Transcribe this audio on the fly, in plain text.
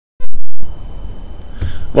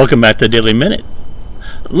Welcome back to the Daily Minute.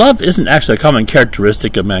 Love isn't actually a common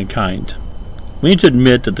characteristic of mankind. We need to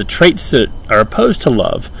admit that the traits that are opposed to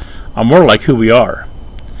love are more like who we are.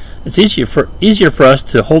 It's easier for us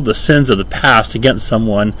to hold the sins of the past against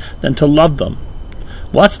someone than to love them.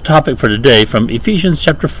 Well, that's the topic for today from Ephesians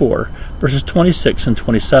chapter 4, verses 26 and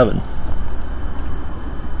 27.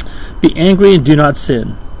 Be angry and do not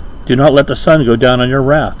sin. Do not let the sun go down on your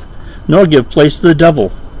wrath, nor give place to the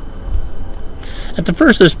devil. At the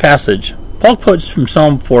first of this passage, Paul quotes from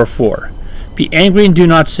Psalm 4:4. Be angry and do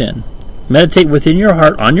not sin. Meditate within your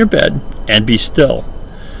heart on your bed, and be still.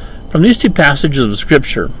 From these two passages of the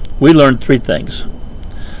Scripture, we learn three things.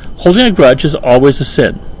 Holding a grudge is always a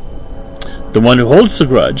sin. The one who holds the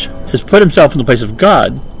grudge has put himself in the place of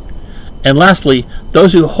God. And lastly,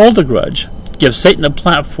 those who hold a grudge give Satan a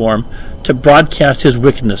platform to broadcast his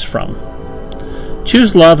wickedness from.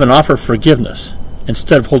 Choose love and offer forgiveness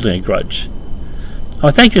instead of holding a grudge. I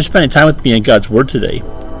thank you for spending time with me in God's Word today.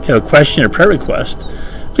 If you have a question or prayer request,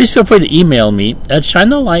 please feel free to email me at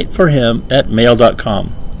shinethelightforhim@mail.com.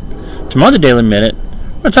 Tomorrow, the Daily Minute,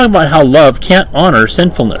 we're going to talk about how love can't honor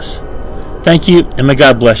sinfulness. Thank you, and may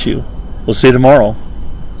God bless you. We'll see you tomorrow.